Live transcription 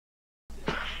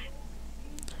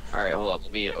Alright, hold up.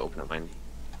 Let me open up mine.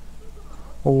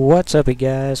 What's up, you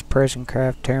guys? Prison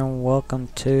Craft here, and welcome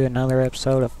to another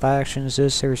episode of Factions.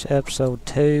 This is episode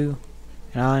 2,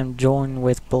 and I'm joined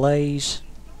with Blaze.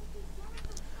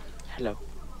 Hello.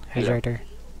 He's Hello. right there.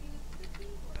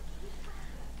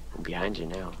 I'm behind you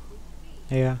now.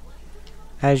 Yeah.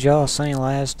 As y'all seen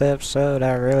last episode,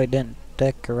 I really didn't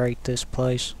decorate this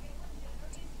place.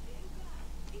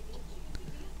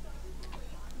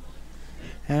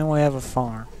 And we have a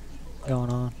farm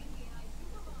going on.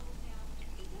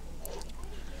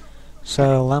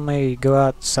 So let me go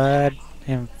outside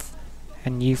and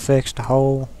you fix the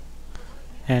hole,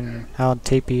 and I'll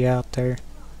TP you out there.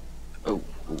 Oh,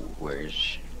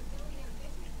 where's...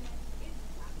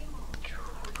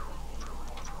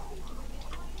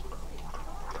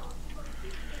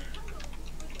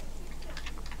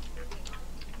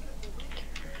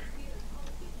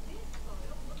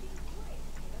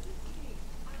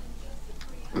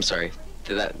 I'm sorry.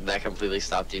 Did that completely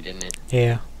stopped you, didn't it?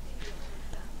 Yeah.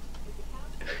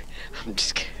 I'm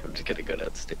just gonna go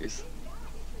downstairs.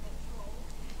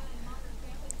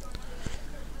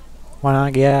 When I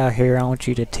get out here, I want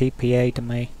you to TPA to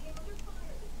me.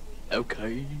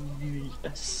 Okay.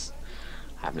 Yes.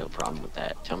 I have no problem with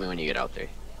that. Tell me when you get out there.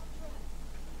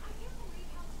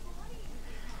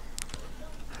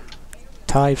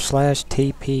 Type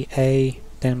 /TPA,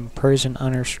 then prison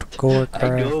underscore I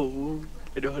craft. know.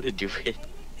 I know how to do it.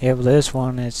 Yeah, but this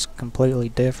one is completely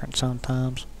different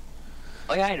sometimes.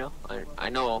 Oh yeah, I know. I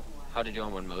know how to do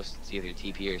them on most. It's either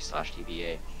TP or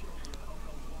 /TPA.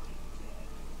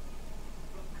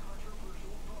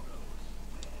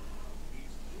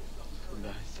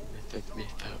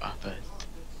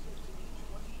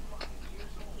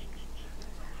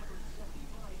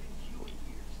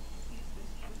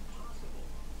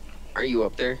 Are you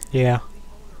up there? Yeah.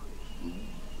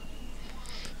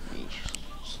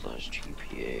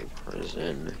 /GPA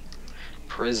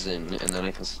prison, and then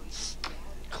I can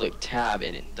click tab,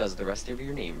 and it does the rest of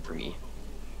your name for me.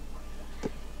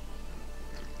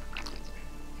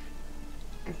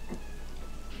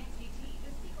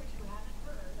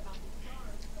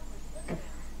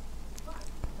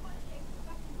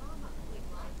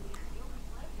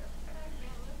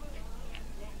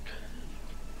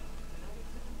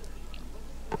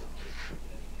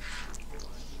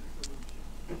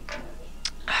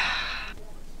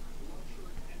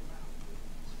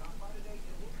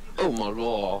 Oh my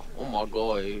god, oh my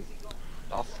god,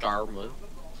 that's karma.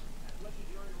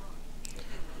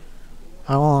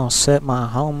 I'm gonna set my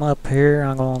home up here.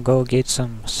 I'm gonna go get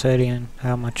some obsidian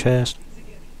out of my chest.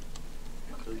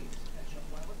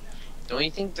 Don't you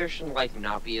think there should like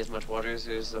not be as much water as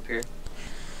there is up here?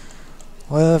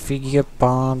 Well, if you get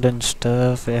bombed and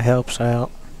stuff, it helps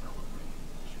out.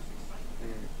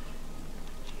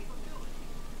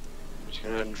 I'm just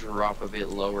gonna drop a bit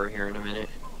lower here in a minute.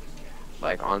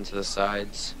 Like onto the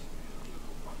sides.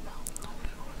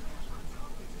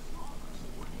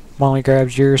 Molly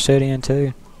grabs your obsidian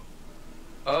too.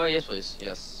 Oh yes please,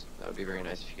 yes. That would be very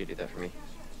nice if you could do that for me.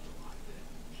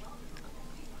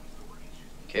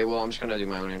 Okay, well I'm just gonna do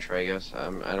my own intro I guess.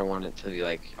 I don't want it to be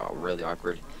like really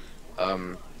awkward.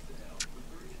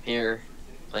 Here,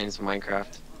 playing some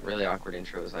Minecraft. Really awkward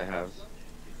intros I have.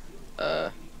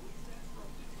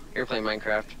 Here playing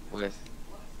Minecraft with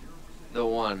the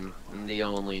one and the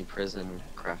only prison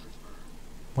craft.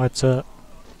 What's up?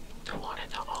 The one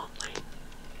and the only.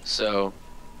 So,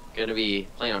 gonna be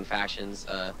playing on factions.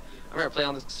 I'm gonna play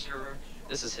on this server.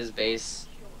 This is his base.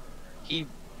 He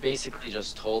basically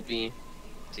just told me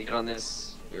to get on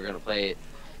this. We were gonna play it.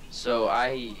 So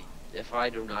if I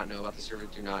do not know about the server,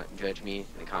 do not judge me in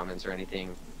the comments or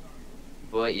anything.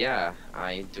 But yeah,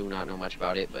 I do not know much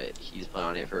about it, but he's playing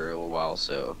on it for a little while,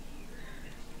 so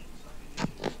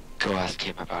go ask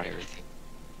him about everything.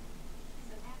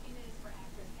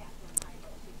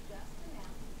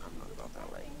 I'm not about that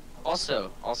way.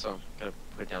 Also, gotta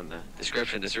put down the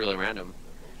description. This is really random.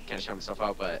 Can't shout myself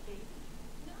out, but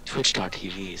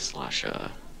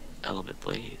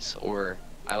twitch.tv/elementblaze, or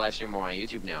I live stream on my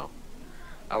YouTube now.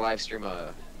 I live stream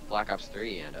Black Ops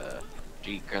 3 and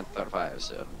Grand Theft Auto 5,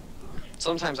 so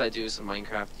sometimes I do some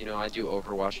Minecraft, you know, I do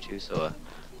Overwatch too, so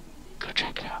go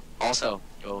check it out. Also,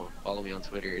 go follow me on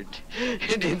Twitter and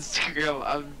Instagram.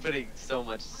 I'm putting so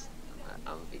much, I'm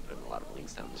gonna be putting a lot of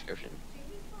links down in the description.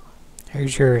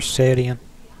 Here's your obsidian.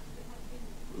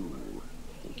 Ooh,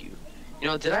 thank you. You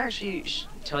know, did I actually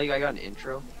tell you I got an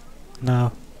intro?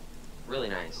 No. Really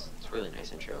nice. It's a really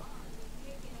nice intro.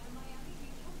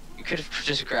 You could have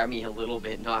just grabbed me a little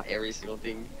bit, not every single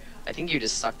thing. I think you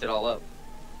just sucked it all up.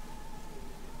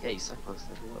 Yeah, you sucked most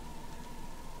of it up.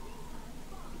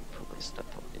 Put my stuff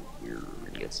up in here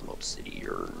and get some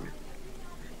obsidian.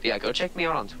 But yeah, go check me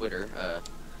out on Twitter.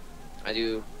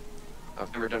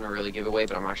 I've never done a really giveaway,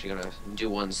 but I'm actually gonna do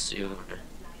one soon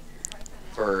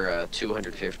for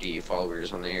 250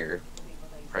 followers on there.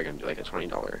 Probably gonna do like a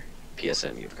 $20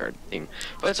 PSN gift card thing,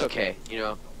 but it's okay. You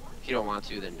know, if you don't want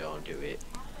to, then don't do it.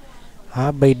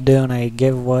 I'll be doing a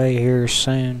giveaway here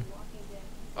soon.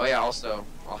 Oh yeah, also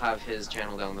I'll have his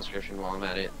channel down in the description while I'm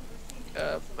at it.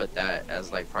 Put that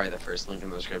as like probably the first link in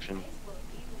the description.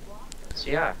 So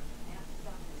yeah,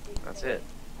 that's it.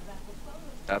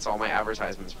 That's all my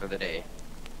advertisements for the day.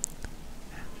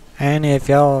 And if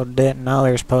y'all didn't know,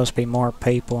 there's supposed to be more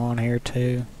people on here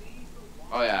too.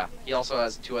 Oh yeah, he also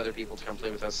has 2 other people to come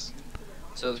play with us.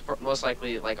 So it's most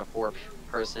likely like a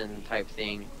 4-person type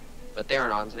thing. But they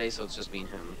aren't on today, so it's just me and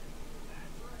him.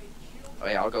 Oh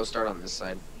yeah, I'll go start on this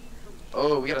side.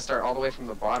 Oh, we gotta start all the way from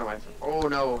the bottom. Oh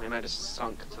no, and I just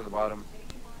sunk to the bottom.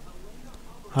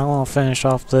 I want to finish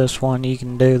off this one. You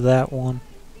can do that one.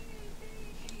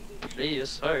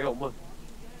 Please help me.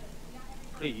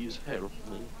 Please help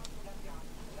me.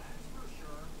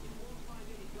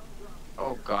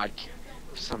 Oh God,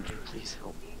 somebody please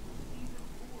help.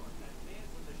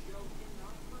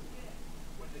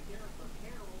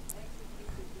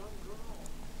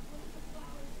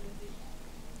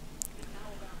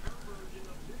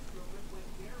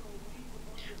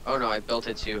 Oh no, I built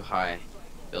it too high.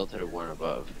 Built it at 1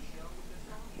 above.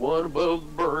 1 above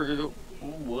the bird,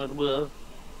 1 above.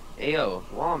 Ayo,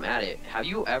 while I'm at it, have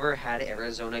you ever had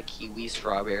Arizona kiwi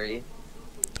strawberry?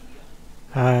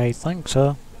 I think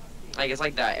so. Like, it's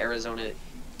like that Arizona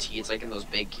tea. It's like in those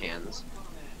big cans.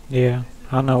 Yeah,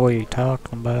 I know what you're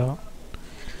talking about.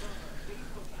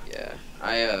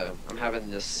 Yeah, I'm having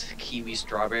this kiwi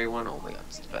strawberry one. Oh my God,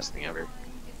 it's the best thing ever.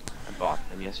 I bought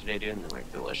them yesterday, dude, and they're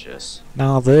like delicious.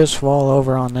 Now this wall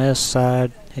over on this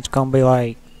side, it's gonna be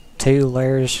like 2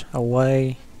 layers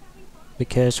away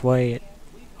because where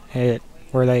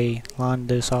they lined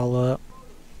this all up.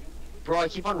 Bro, I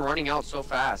keep on running out so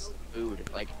fast. Food,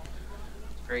 like,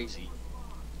 it's crazy.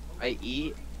 I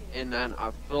eat, and then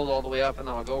I fill all the way up, and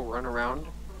then I'll go run around,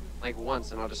 like,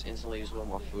 once, and I'll just instantly use all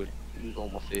my food. Use all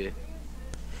my food.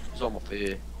 Use all my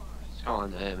food. It's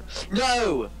calling them.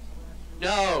 No!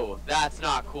 No! That's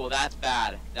not cool. That's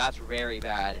bad. That's very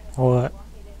bad. What?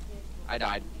 I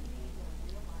died.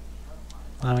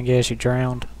 I guess you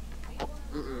drowned.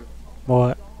 Mm-mm.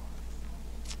 What?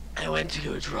 I went to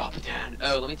go drop down.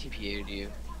 Oh, let me TPA to you.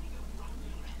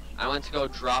 I went to go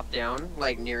drop down,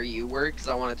 like, near you were, because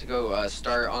I wanted to go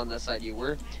start on the side you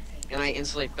were. And I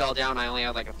instantly fell down. I only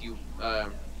had, like, a few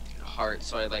hearts,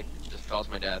 so I, like, just fell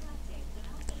to my death.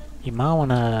 You might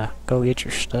wanna go get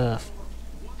your stuff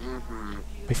Mm-hmm.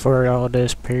 before it all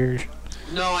disappears.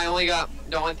 No,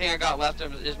 the only thing I got left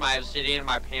is my obsidian and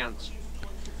my pants.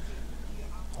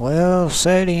 Well,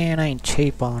 obsidian ain't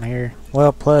cheap on here.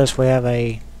 Well, plus we have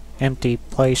a empty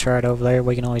place right over there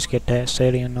we can always get that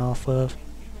obsidian off of.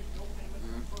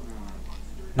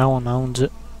 No one owns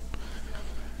it.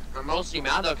 I'm mostly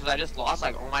mad though because I just lost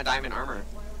like all my diamond armor.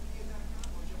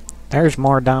 There's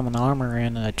more diamond armor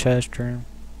in the chest room.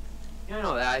 You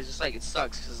know that. I just like it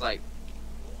sucks because like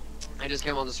I just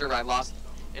came on the server. I lost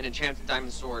an enchanted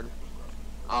diamond sword.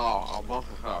 Oh,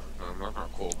 that's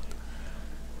not cool.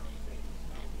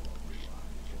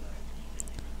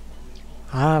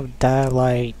 I've died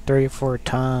like 3 or 4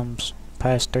 times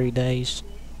past 3 days.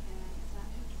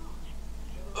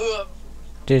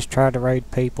 Just try to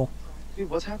raid people. Dude,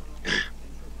 what's happening?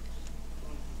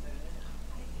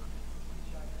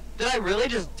 Did I really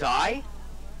just die?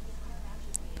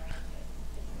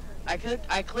 I click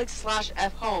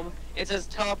 /F home. It says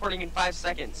teleporting in 5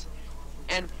 seconds,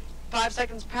 and 5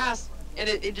 seconds pass, and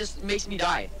it just makes me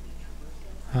die.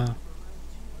 Huh.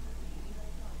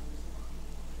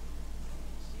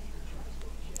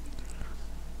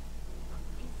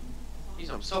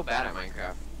 Jeez, I'm so bad at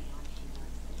Minecraft.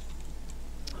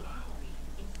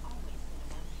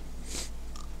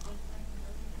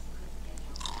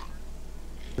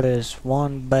 There's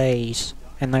one base,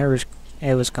 and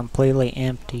it was completely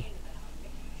empty.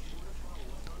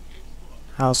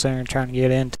 I was sitting there trying to get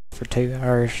into it for 2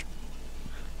 hours.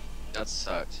 That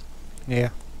sucked. Yeah.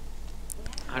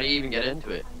 How do you even get into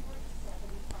it?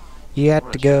 You have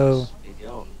to go.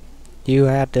 You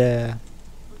have to.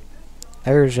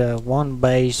 There's one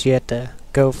base. You have to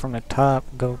go from the top,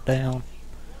 go down.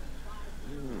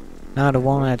 Now the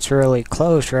one that's really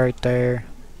close right there.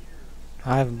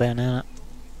 I haven't been in it.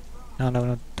 Now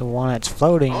the one that's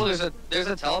floating. Oh, there's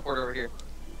a teleport over here.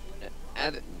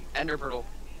 And Ender Pearl.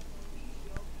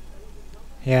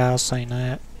 Yeah, I've seen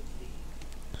that.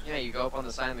 Yeah, you go up on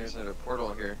the side and there's a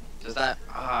portal here. Does that,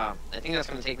 I think that's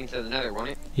gonna take me to the nether, won't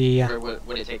it? Yeah, Or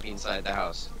would it take me inside the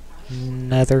house?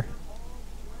 nether.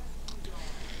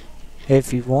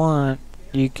 If you want,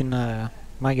 you can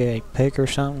make a pick or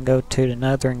something, go to the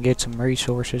nether and get some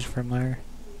resources from there.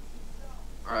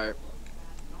 Alright.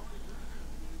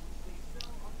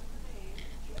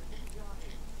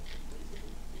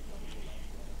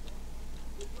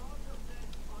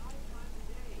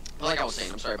 Like I was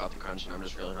saying, I'm sorry about the crunching, I'm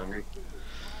just really hungry.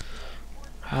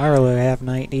 I really haven't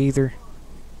ate either.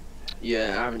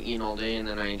 Yeah, I haven't eaten all day, and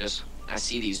then I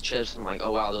see these chips, and I'm like,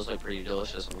 oh wow, those look pretty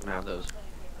delicious, I'm gonna have those.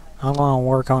 I'm gonna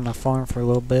work on the farm for a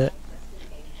little bit.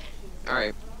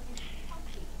 Alright.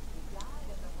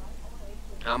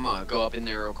 I'm gonna go up in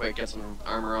there real quick, get some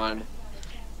armor on,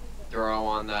 throw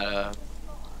on that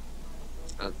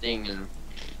thing, and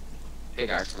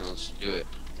pickaxe, and let's do it.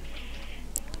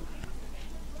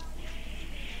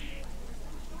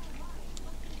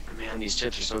 Man, these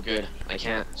chips are so good. I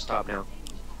can't stop now.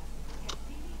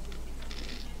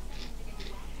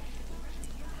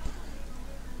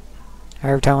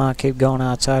 Every time I keep going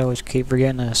outside, I always keep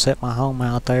forgetting to set my home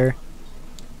out there.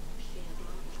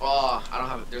 Oh, I don't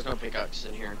have, there's no pickaxe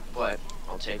in here, but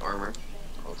I'll take armor.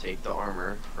 I'll take the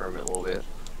armor for a little bit.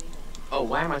 Oh,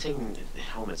 why am I taking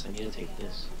helmets? I need to take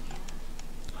this.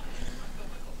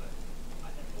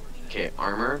 Okay,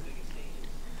 armor.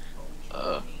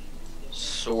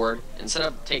 Sword. Instead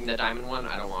of taking the diamond one,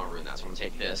 I don't want to ruin that, so I'm gonna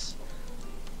take this.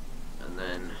 And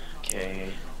then,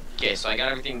 okay. Okay, so I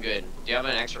got everything good. Do you have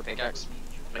an extra pickaxe?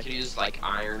 I could use, like,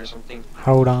 iron or something.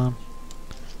 Hold on.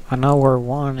 I know where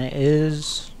one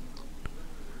is.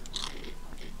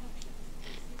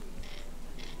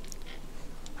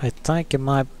 I think it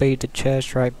might be the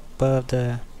chest right above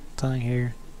the thing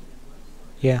here.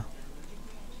 Yeah.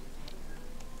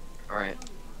 Alright.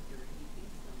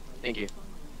 Thank you.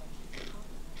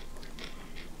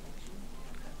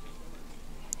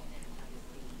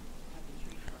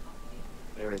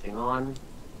 Put everything on.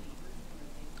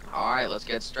 Alright, let's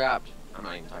get strapped. I'm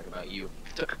not even talking about you.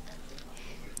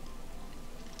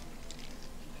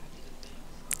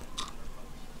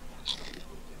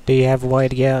 Do you have a way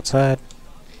to get outside?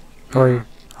 Or,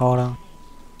 hold on.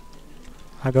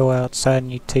 I go outside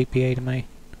and you TPA to me.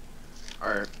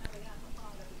 Or,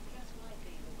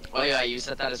 oh yeah, you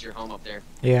set that as your home up there.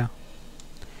 Yeah.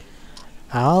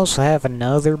 I also have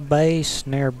another base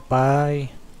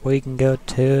nearby. We can go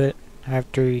to it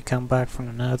after you come back from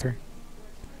another.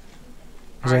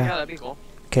 Alright, yeah, that'd be cool.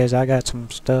 Because I got some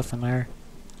stuff in there.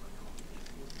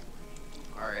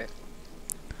 Alright.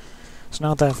 It's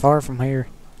not that far from here.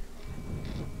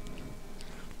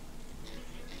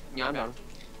 Yeah, I'm down.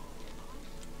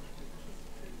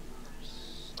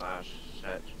 Slash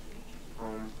set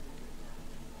home.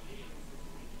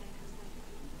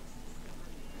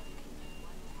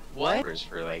 What?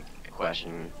 For like a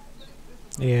question.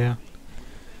 Yeah.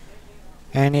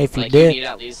 And if you Like did, you need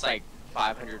at least like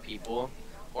 500 people,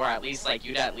 or at least like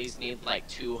you'd at least need like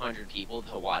 200 people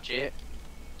to watch it,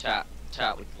 to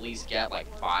at least get like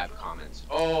 5 comments.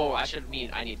 Oh, I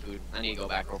need food. I need to go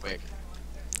back real quick.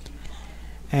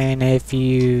 and if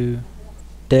you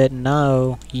didn't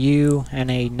know, you and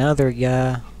another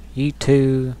guy, you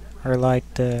two are like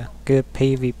the good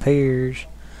PvPers.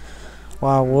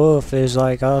 While Wolf is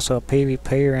like also a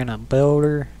PvPer and a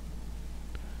builder.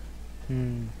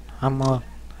 I'm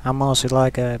mostly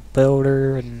like a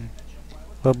builder and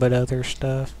a little bit other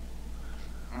stuff.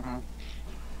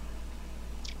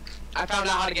 I found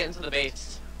out how to get into the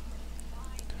base.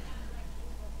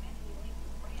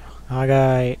 I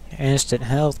got instant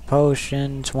health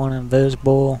potions, one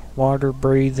invisible, water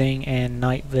breathing, and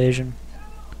night vision.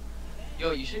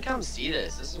 Yo, you should come see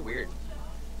this. This is weird.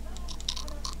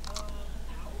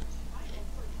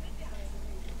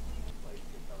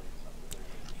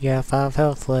 You got 5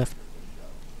 health left.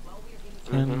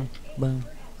 And boom.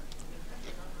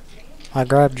 I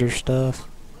grabbed your stuff.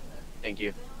 Thank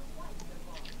you.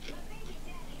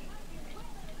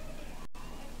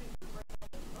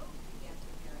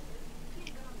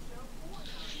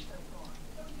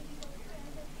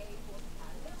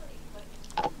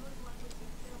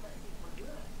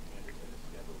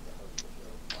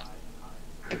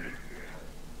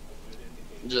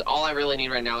 Just, all I really need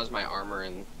right now is my armor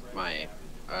and my,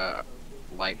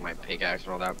 like my pickaxe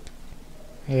and all that.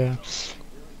 Yeah.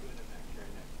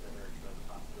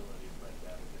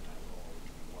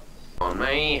 Come on,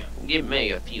 man. Give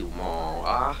me a few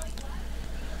more,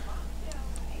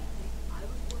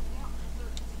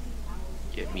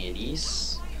 Give me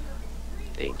these.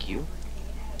 Thank you.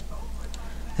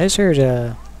 This here's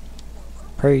a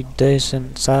pretty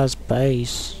decent sized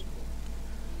base.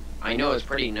 I know it's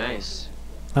pretty nice.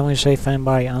 Let me see if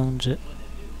anybody owns it.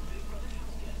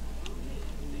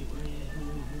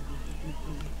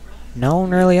 No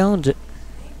one really owns it.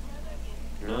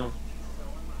 No.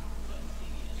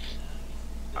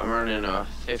 I'm running a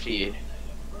 50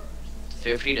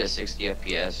 to 60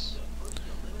 FPS.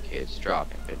 Okay, it's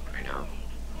dropping it right now.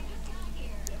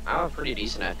 I have a pretty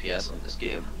decent FPS on this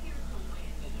game.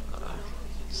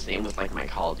 Same with like my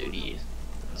Call of Duty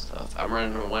and stuff. I'm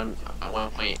running a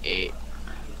 1.8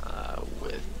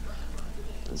 with.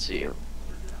 Let's see.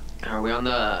 Are we on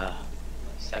the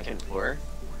second floor?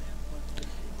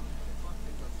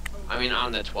 I mean,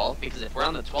 on the 12th, because if we're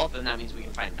on the 12th, then that means we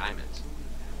can find diamonds.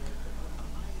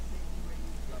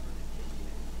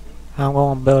 I'm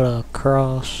gonna build a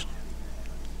cross.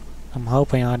 I'm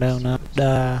hoping I don't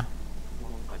die.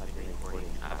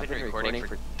 I've been recording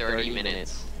for 30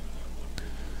 minutes.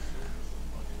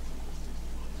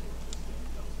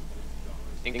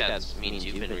 I think that means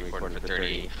you've been recording for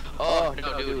 30. Oh,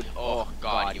 no, dude. Oh,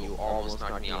 God, you almost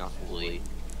knocked me off fully.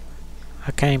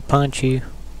 I can't punch you.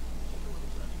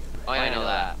 Oh, yeah, I know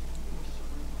that.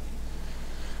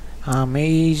 I'm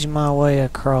easing my way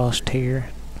across here,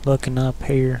 looking up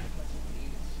here.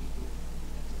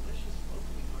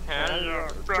 Hello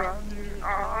from the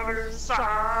other side.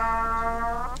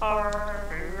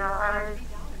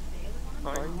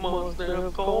 I must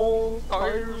have gone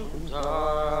tired.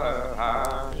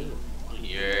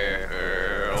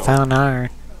 Yeah. I found iron.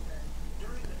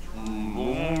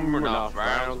 And I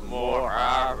found more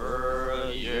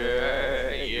iron.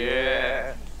 Yeah,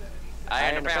 yeah.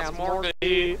 And I found some more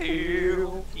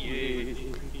gold. Yeah.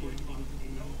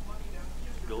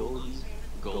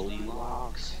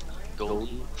 Goldilocks.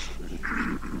 Goldilocks.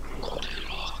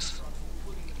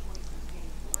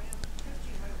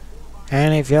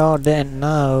 And if y'all didn't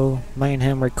know, me and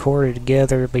him recorded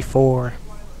together before.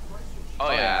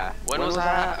 Oh, yeah. When was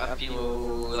that?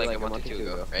 Like a month or two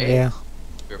ago, right? Yeah.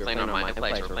 We were playing on my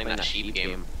place. We were playing that sheep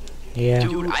game. Yeah.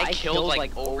 Dude, I killed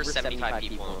like over 75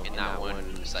 people in that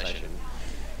one session.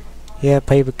 Yeah,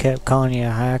 people kept calling you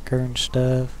a hacker and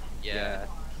stuff. Yeah.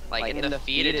 Like in the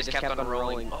feed, it just kept on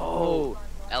rolling. Oh,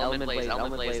 element plays.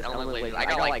 I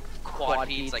got like quad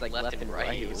feeds like left and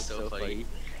right. It was so funny.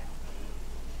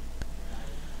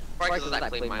 Probably because I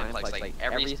played Mineplex. Like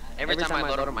every time I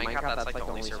load up Minecraft, that's like the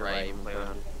only server I even play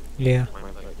on. Yeah.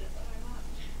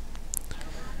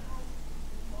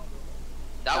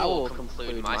 That will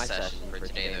conclude my session for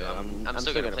today, though. I'm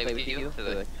still gonna play with you for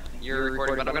the your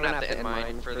recording, but I'm gonna have to end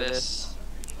mine for this.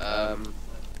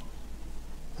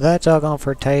 That's all gone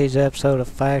for today's episode of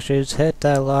Factions. Hit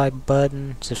that like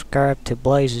button, subscribe to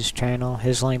Blaze's channel.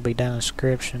 His link will be down in the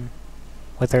description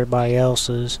with everybody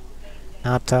else's.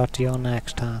 I'll talk to y'all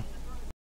next time.